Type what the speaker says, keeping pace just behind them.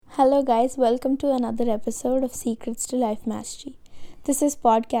Hello, guys, welcome to another episode of Secrets to Life Mastery. This is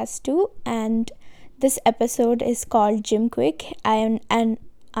podcast 2, and this episode is called Jim Quick. I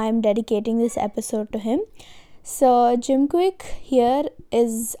am dedicating this episode to him. So, Jim Quick here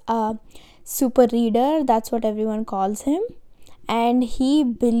is a super reader, that's what everyone calls him, and he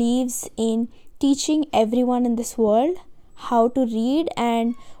believes in teaching everyone in this world how to read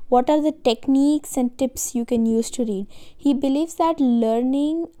and what are the techniques and tips you can use to read. He believes that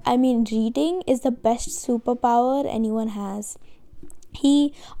reading is the best superpower anyone has.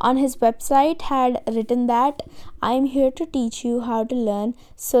 He on his website had written that I'm here to teach you how to learn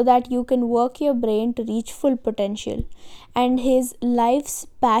so that you can work your brain to reach full potential. And his life's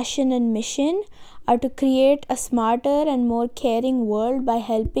passion and mission are to create a smarter and more caring world by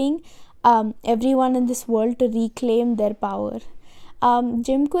helping everyone in this world to reclaim their power.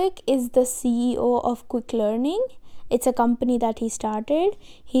 Jim Quick is the CEO of Quick Learning. It's a company that he started.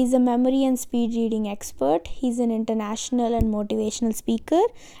 He's a memory and speed reading expert. He's an international and motivational speaker,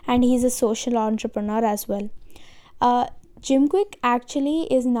 and he's a social entrepreneur as well. Jim Quick actually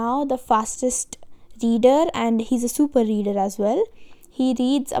is now the fastest reader, and he's a super reader as well. He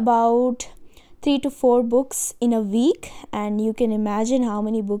reads about 3 to 4 books in a week, and you can imagine how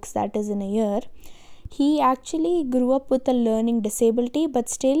many books that is in a year. He actually grew up with a learning disability, but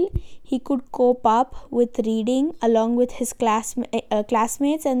still he could cope up with reading along with his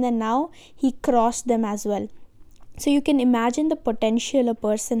classmates, and then now he crossed them as well. So you can imagine the potential a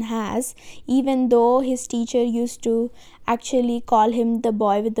person has, even though his teacher used to actually call him the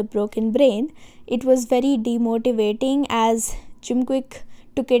boy with the broken brain. It was very demotivating as Jim Quick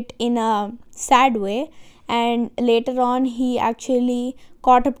took it in a sad way, and later on he actually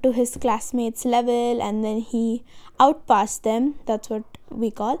caught up to his classmates level, and then he outpassed them, that's what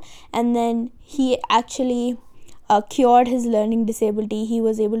we call, and then he actually cured his learning disability. He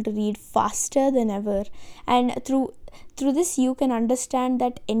was able to read faster than ever, and through this you can understand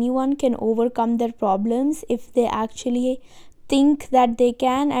that anyone can overcome their problems if they actually think that they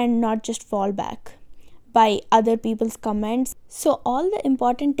can and not just fall back by other people's comments. So all the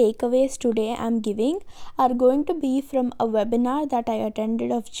important takeaways today I'm giving are going to be from a webinar that I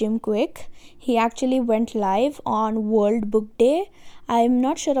attended of Jim Quick. He actually went live on World Book Day. I'm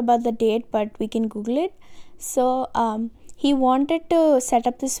not sure about the date, but we can Google it. So he wanted to set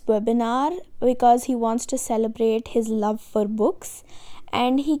up this webinar because he wants to celebrate his love for books,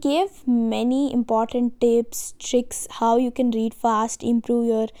 and he gave many important tips, tricks, how you can read fast, improve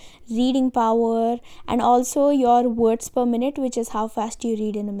your reading power, and also your words per minute, which is how fast you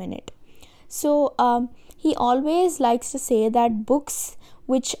read in a minute. So he always likes to say that books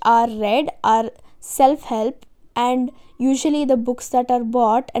which are read are self-help, and usually the books that are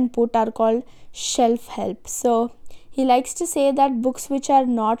bought and put are called shelf-help. So he likes to say that books which are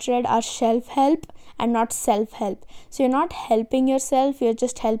not read are shelf-help and not self-help. So you're not helping yourself, you're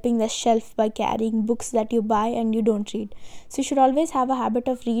just helping the shelf by carrying books that you buy and you don't read. So you should always have a habit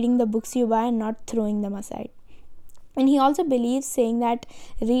of reading the books you buy and not throwing them aside. And he also believes saying that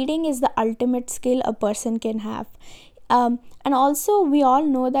reading is the ultimate skill a person can have. And also we all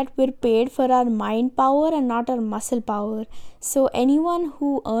know that we're paid for our mind power and not our muscle power. So anyone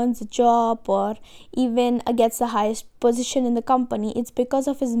who earns a job or even gets the highest position in the company, it's because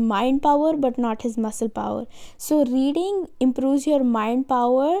of his mind power but not his muscle power. So reading improves your mind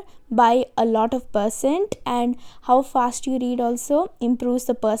power by a lot of percent, and how fast you read also improves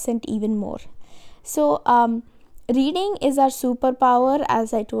the percent even more. So reading is our superpower,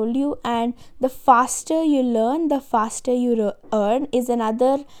 as I told you, and the faster you learn, the faster you earn is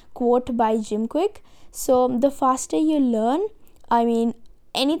another quote by Jim Quick. So the faster you learn,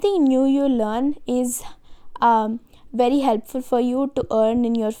 anything new you learn is very helpful for you to earn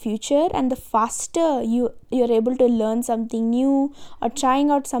in your future, and the faster you're able to learn something new or trying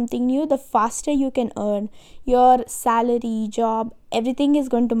out something new, the faster you can earn. Your salary, job, everything is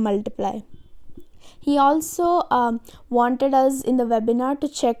going to multiply. He also wanted us in the webinar to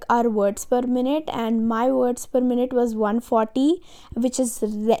check our words per minute, and my words per minute was 140, which is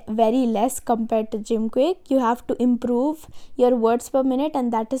very less compared to Jim Quick. You have to improve your words per minute,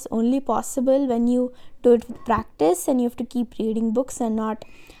 and that is only possible when you do it with practice, and you have to keep reading books and not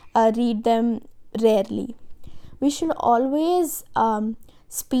read them rarely. We should always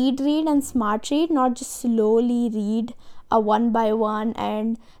speed read and smart read, not just slowly read one by one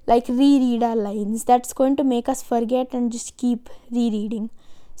and like reread our lines. That's going to make us forget and just keep rereading.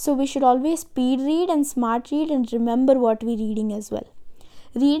 So we should always speed read and smart read and remember what we're reading as well.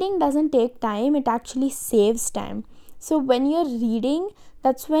 Reading doesn't take time, it actually saves time. So when you're reading,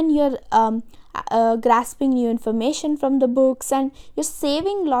 that's when you're grasping new information from the books, and you're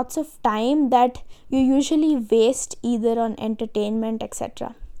saving lots of time that you usually waste either on entertainment,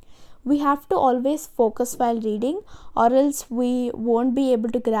 etc. We have to always focus while reading, or else we won't be able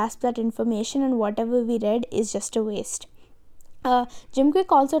to grasp that information, and whatever we read is just a waste. Jim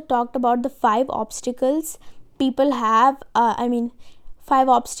Quick also talked about the 5 obstacles people have. 5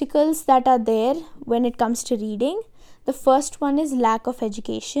 obstacles that are there when it comes to reading. The first one is lack of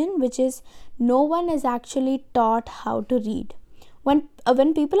education, which is no one is actually taught how to read.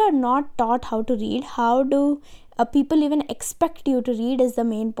 When people are not taught how to read, how do people even expect you to read is the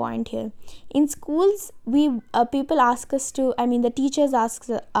main point here. In schools, we people ask us to, the teachers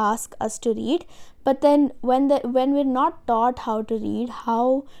ask us to read, but then when we're not taught how to read,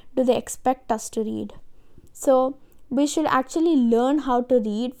 how do they expect us to read? So we should actually learn how to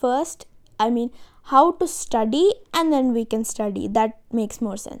read first. How to study, and then we can study. That makes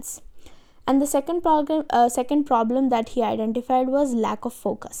more sense. And the second problem that he identified was lack of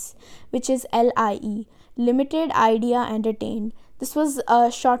focus, which is LIE, limited idea entertained. This was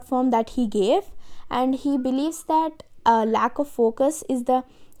a short form that he gave, and he believes that lack of focus is the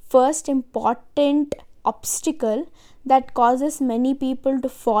first important obstacle that causes many people to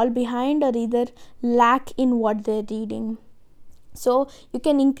fall behind or either lack in what they're reading. So you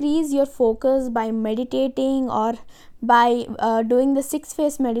can increase your focus by meditating, or by doing the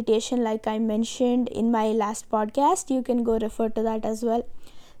 6-phase meditation like I mentioned in my last podcast. You can go refer to that as well.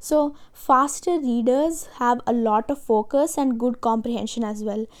 So faster readers have a lot of focus and good comprehension as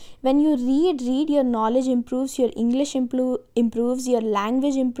well. When you read, your knowledge improves, your English improves, your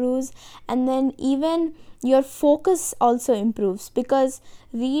language improves, and then even your focus also improves, because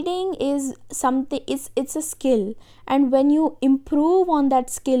reading is something, it's a skill, and when you improve on that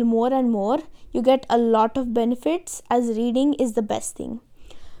skill more and more, you get a lot of benefits, as reading is the best thing.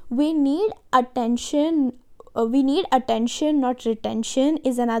 We need attention, not retention,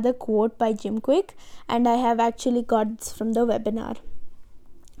 is another quote by Jim Quick, and I have actually got this from the webinar.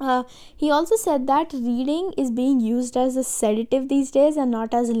 He also said that reading is being used as a sedative these days and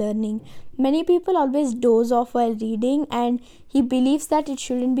not as learning. Many people always doze off while reading, and he believes that it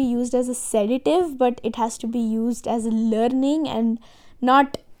shouldn't be used as a sedative, but it has to be used as learning and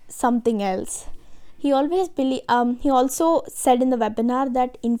not something else. He also said in the webinar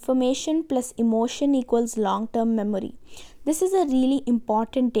that information plus emotion equals long-term memory. This is a really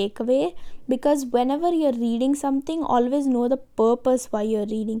important takeaway, because whenever you're reading something, always know the purpose why you're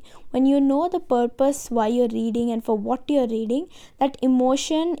reading. When you know the purpose why you're reading and for what you're reading, that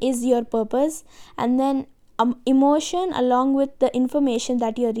emotion is your purpose, and then emotion along with the information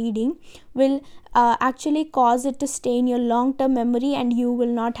that you're reading will actually cause it to stay in your long-term memory, and you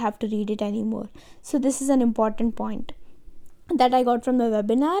will not have to read it anymore. So this is an important point that I got from the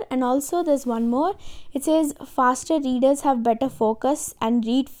webinar. And also there's one more. It says faster readers have better focus and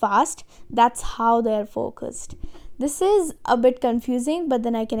read fast. That's how they're focused. This is a bit confusing, but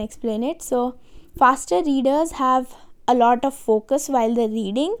then I can explain it. So faster readers have a lot of focus while they're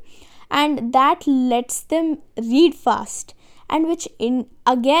reading, and that lets them read fast, and which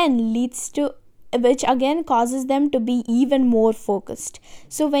again causes them to be even more focused.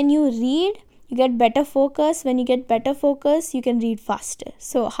 So when you read, you get better focus. When you get better focus, you can read faster.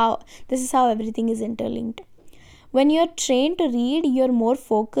 So this is how everything is interlinked. When you're trained to read, you're more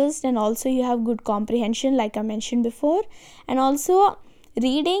focused, and also you have good comprehension like I mentioned before. And also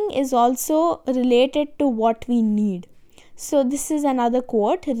reading is also related to what we need. So this is another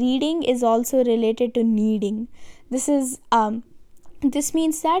quote. Reading is also related to needing. This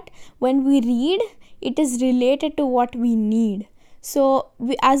means that when we read, it is related to what we need. So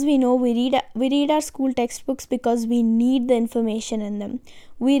as we know, we read our school textbooks because we need the information in them.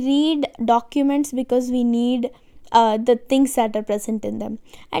 We read documents because we need the things that are present in them,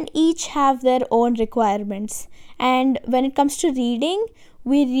 and each have their own requirements. And when it comes to reading,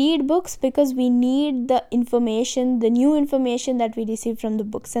 we read books because we need the information, the new information that we receive from the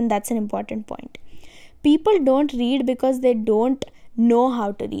books, and that's an important point. People don't read because they don't know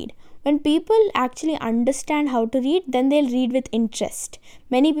how to read. When people actually understand how to read, then they'll read with interest.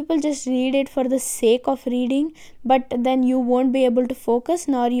 Many people just read it for the sake of reading, but then you won't be able to focus,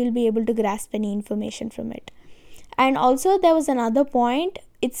 nor you'll be able to grasp any information from it. And also there was another point.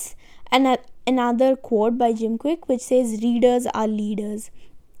 It's another quote by Jim Quick, which says readers are leaders.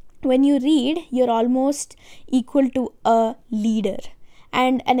 When you read, you're almost equal to a leader.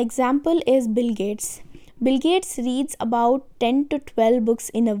 And an example is Bill Gates. Bill Gates reads about 10 to 12 books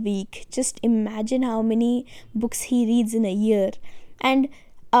in a week. Just imagine how many books he reads in a year. And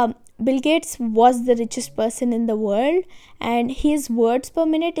Bill Gates was the richest person in the world, and his words per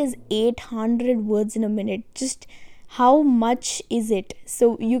minute is 800 words in a minute. Just how much is it?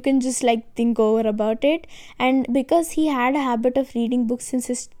 So you can just like think over about it. And because he had a habit of reading books since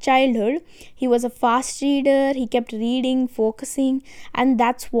his childhood, he was a fast reader, he kept reading, focusing, and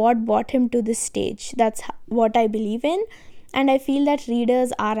that's what brought him to this stage. That's what I believe in, and I feel that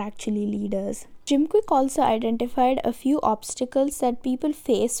readers are actually leaders. Jim Quick also identified a few obstacles that people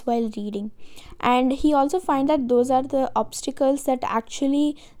face while reading, and he also found that those are the obstacles that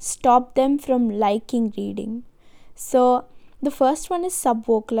actually stop them from liking reading. So, the first one is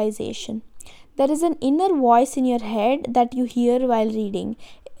subvocalization. There is an inner voice in your head that you hear while reading.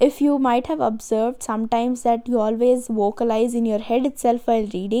 If you might have observed sometimes that you always vocalize in your head itself while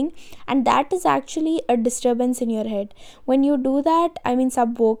reading, and that is actually a disturbance in your head. When you do that, I mean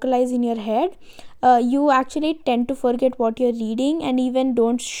subvocalize in your head, you actually tend to forget what you're reading and even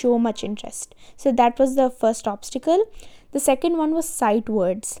don't show much interest. So that was the first obstacle. The second one was sight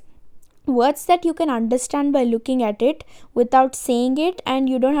words. Words that you can understand by looking at it without saying it, and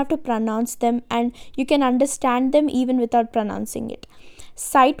you don't have to pronounce them, and you can understand them even without pronouncing it.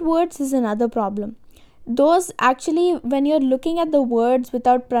 Sight words is another problem. Those actually, when you're looking at the words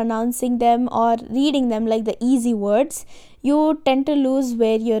without pronouncing them or reading them, like the easy words, you tend to lose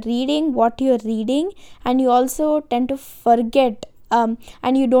where you're reading, what you're reading, and you also tend to forget,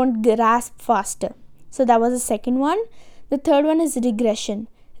 and you don't grasp faster. So that was the second one. The third one is regression.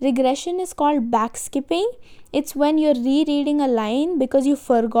 Regression is called backskipping. It's when you're rereading a line because you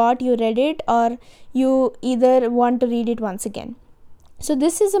forgot you read it, or you either want to read it once again. So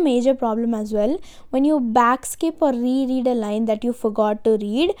this is a major problem as well. When you backskip or reread a line that you forgot to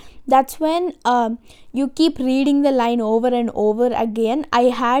read, that's when you keep reading the line over and over again. I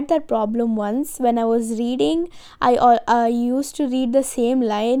had that problem once when I was reading. I used to read the same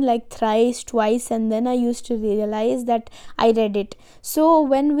line like thrice, twice, and then I used to realize that I read it. So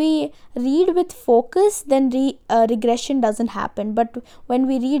when we read with focus, then regression doesn't happen. But when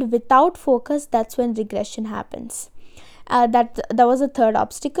we read without focus, that's when regression happens. That was the third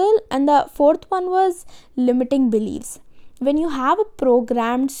obstacle. And the fourth one was limiting beliefs. When you have a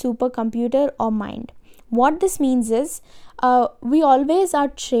programmed supercomputer or mind, what this means is we always are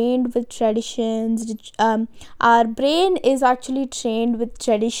trained with traditions. Our brain is actually trained with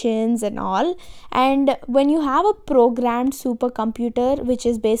traditions and all. And when you have a programmed supercomputer, which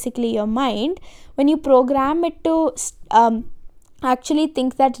is basically your mind, when you program it to actually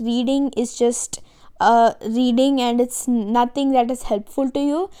think that reading is just reading and it's nothing that is helpful to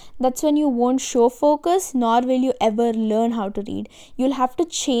you, that's when you won't show focus, nor will you ever learn how to read. You'll have to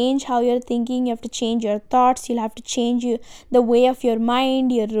change how you're thinking, you have to change your thoughts, you'll have to change the way of your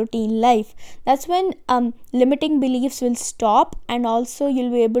mind, your routine life. That's when limiting beliefs will stop, and also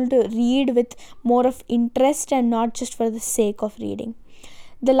you'll be able to read with more of interest and not just for the sake of reading.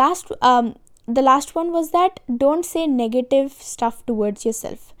 The last one was that don't say negative stuff towards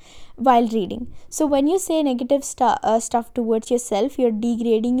yourself while reading. So when you say negative stuff towards yourself, you're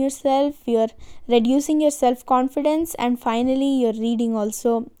degrading yourself, you're reducing your self-confidence, and finally your reading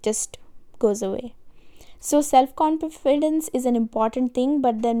also just goes away. So self-confidence is an important thing,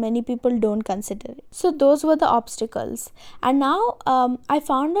 but then many people don't consider it. So those were the obstacles. And now I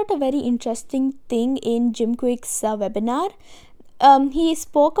found out a very interesting thing in Jim Quick's webinar. He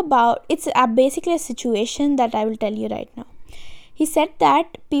spoke about, it's basically a situation that I will tell you right now. He said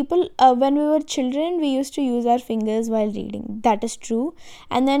that people, when we were children, we used to use our fingers while reading. That is true.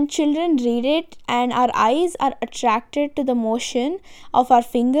 And then children read it, and our eyes are attracted to the motion of our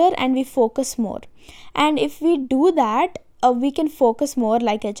finger, and we focus more. And if we do that, we can focus more,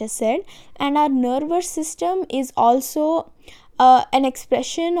 like I just said. And our nervous system is also an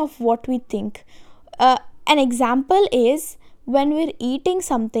expression of what we think. An example is, when we're eating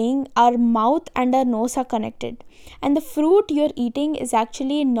something, our mouth and our nose are connected, and the fruit you're eating is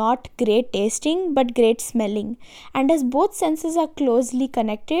actually not great tasting but great smelling. And as both senses are closely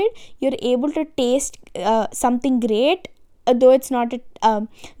connected, you're able to taste something great, though it's not a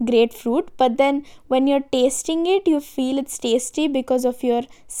great fruit, but then when you're tasting it, you feel it's tasty because of your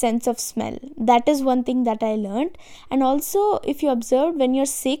sense of smell. That is one thing that I learned. And also, if you observe, when you're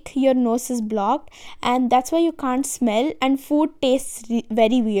sick, your nose is blocked, and that's why you can't smell, and food tastes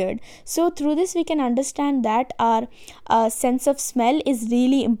very weird. So through this we can understand that our sense of smell is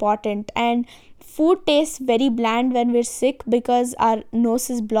really important, and food tastes very bland when we're sick because our nose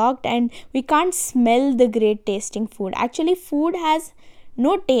is blocked and we can't smell the great tasting food. Actually, food has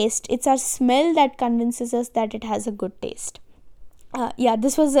no taste. It's our smell that convinces us that it has a good taste. Yeah,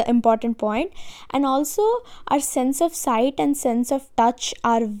 this was an important point. And also, our sense of sight and sense of touch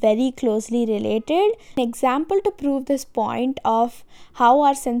are very closely related. An example to prove this point of how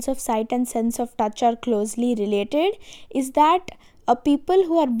our sense of sight and sense of touch are closely related is that people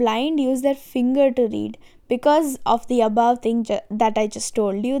who are blind use their finger to read, because of the above thing that I just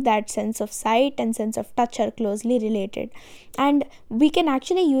told you, that sense of sight and sense of touch are closely related. And we can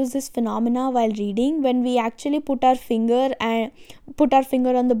actually use this phenomena while reading. When we actually put our finger on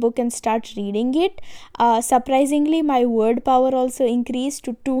the book and start reading it, surprisingly my word power also increased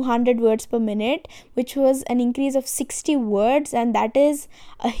to 200 words per minute, which was an increase of 60 words, and that is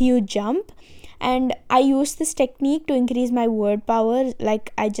a huge jump. And I used this technique to increase my word power,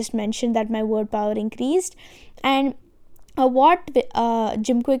 like I just mentioned that my word power increased. And what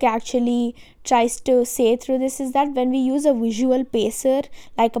Jim Quick actually tries to say through this is that when we use a visual pacer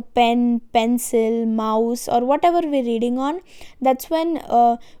like a pen, pencil, mouse, or whatever we're reading on, that's when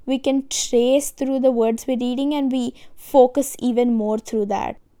we can trace through the words we're reading and we focus even more through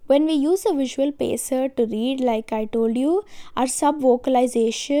that. When we use a visual pacer to read, like I told you, our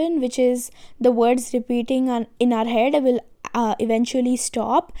sub-vocalization, which is the words repeating in our head, will eventually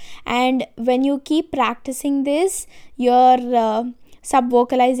stop. And when you keep practicing this, your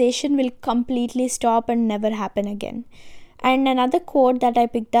sub-vocalization will completely stop and never happen again. And another quote that I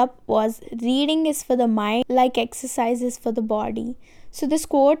picked up was, reading is for the mind like exercise is for the body. So this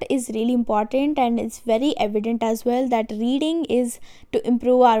quote is really important, and it's very evident as well that reading is to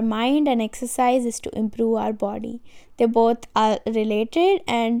improve our mind and exercise is to improve our body. They both are related.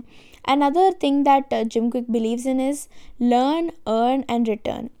 And another thing that Jim Quick believes in is learn, earn, and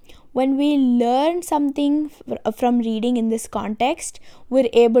return. When we learn something from reading in this context, we're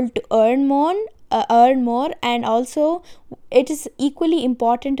able to earn more, and also it is equally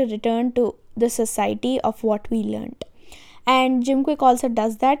important to return to the society of what we learned. And Jim Quick also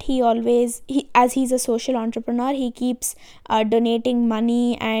does that. As he's a social entrepreneur, he keeps donating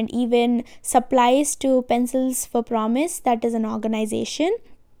money and even supplies to Pencils for Promise, that is an organization.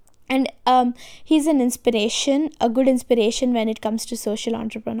 And he's an inspiration, a good inspiration when it comes to social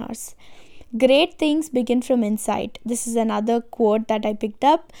entrepreneurs. Great things begin from inside. This is another quote that I picked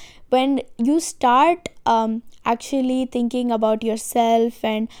up. When you start actually thinking about yourself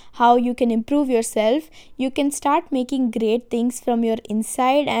and how you can improve yourself, you can start making great things from your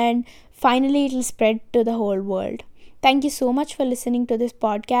inside, and finally it will spread to the whole world. Thank you so much for listening to this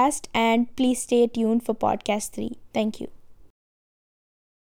podcast, and please stay tuned for podcast 3. Thank you.